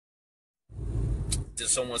did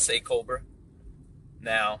someone say Cobra?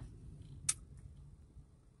 Now,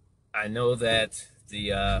 I know that the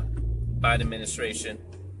Biden administration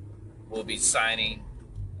will be signing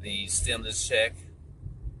the stimulus check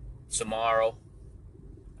tomorrow,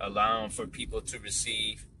 allowing for people to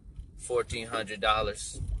receive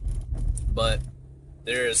 $1,400. But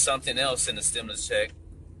there is something else in the stimulus check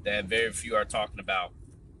that very few are talking about.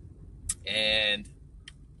 And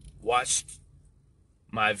watch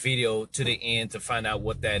my video to the end to find out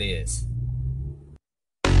what that is.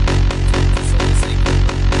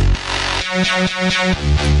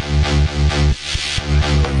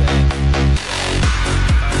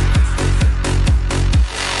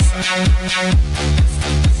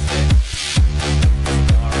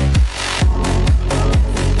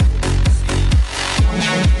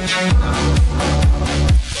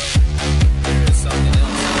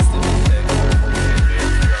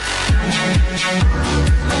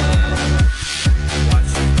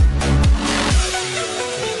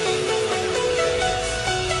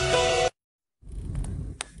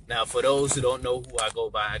 Now, for those who don't know who I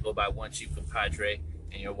go by One Chief Compadre,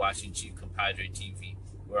 and you're watching Chief Compadre TV.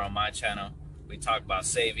 We're on my channel. We talk about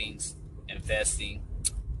savings, investing,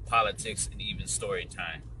 politics, and even story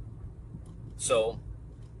time. So,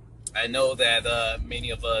 I know that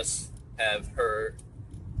many of us have heard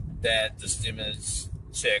that the stimulus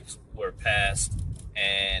checks were passed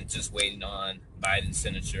and just waiting on Biden's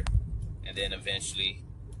signature, and then eventually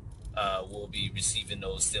we'll be receiving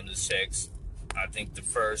those stimulus checks. I think the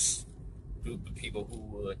first group of people who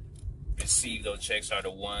would receive those checks are the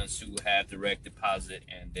ones who have direct deposit,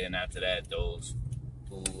 and then after that, those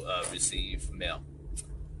who receive mail.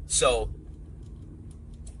 So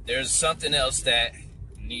there's something else that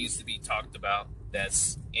needs to be talked about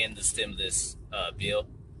that's in the stimulus bill,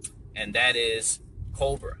 and that is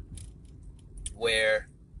Cobra, where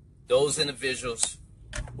those individuals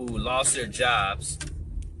who lost their jobs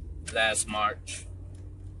last March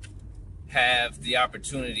have the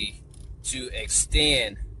opportunity to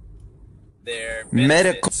extend their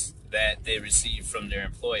benefits that they receive from their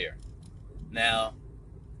employer. Now,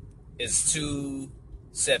 it's to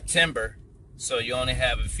September, so you only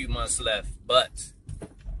have a few months left, but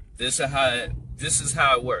this is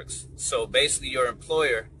how it works. So basically, your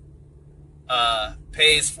employer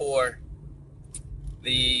pays for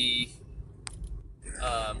the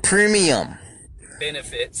premium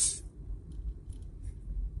benefits,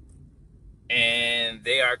 and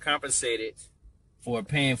they are compensated for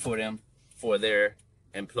paying for them for their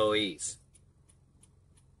employees.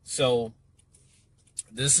 So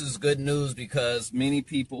this is good news, because many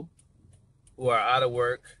people who are out of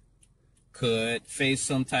work could face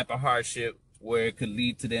some type of hardship where it could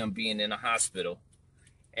lead to them being in a hospital.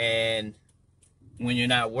 And when you're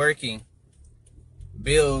not working,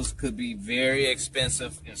 bills could be very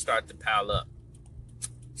expensive and start to pile up.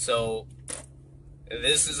 So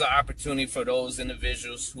this is an opportunity for those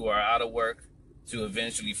individuals who are out of work to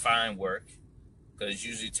eventually find work, because it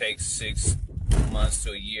usually takes 6 months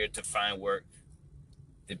to a year to find work,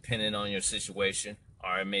 depending on your situation,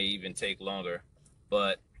 or it may even take longer.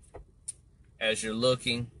 But as you're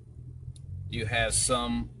looking, you have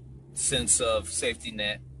some sense of safety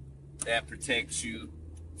net that protects you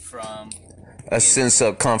from a sense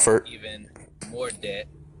of comfort, even more debt,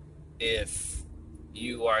 if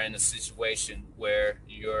you are in a situation where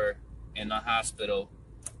you're in a hospital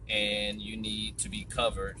and you need to be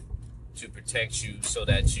covered to protect you so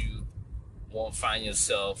that you won't find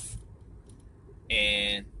yourself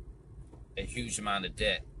in a huge amount of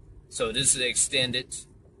debt. So this is extended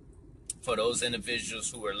for those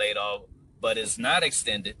individuals who were laid off, but it's not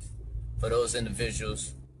extended for those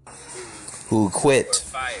individuals who quit. Were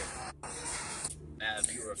fired. Now,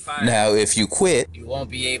 if you were fired, now if you quit, you won't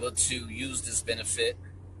be able to use this benefit.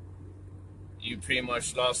 You pretty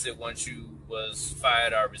much lost it once you was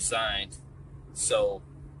fired or resigned. So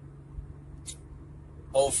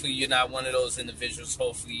hopefully you're not one of those individuals.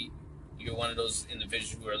 Hopefully you're one of those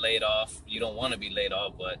individuals who are laid off. You don't want to be laid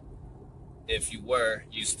off, but if you were,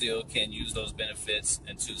 you still can use those benefits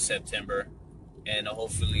until September, and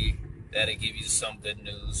hopefully that'll give you some good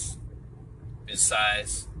news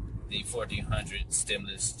besides the 1,400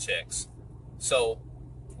 stimulus checks. So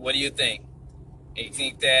what do you think? You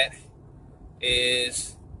think that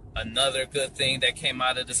is another good thing that came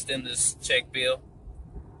out of the stimulus check bill?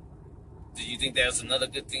 Do you think there's another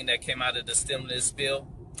good thing that came out of the stimulus bill?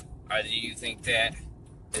 Or do you think that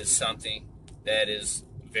is something that is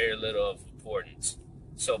very little of importance?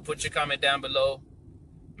 So put your comment down below.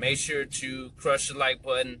 Make sure to crush the like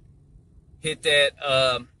button. Hit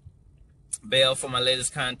that bell for my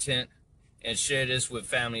latest content. And share this with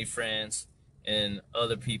family, friends. and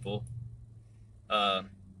other people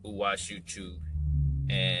who watch YouTube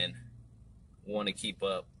and want to keep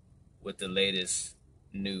up with the latest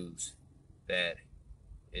news that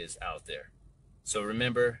is out there. So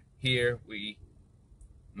remember, here we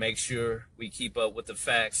make sure we keep up with the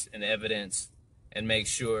facts and evidence and make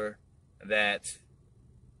sure that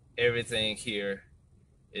everything here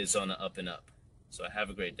is on the up and up. So have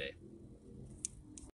a great day.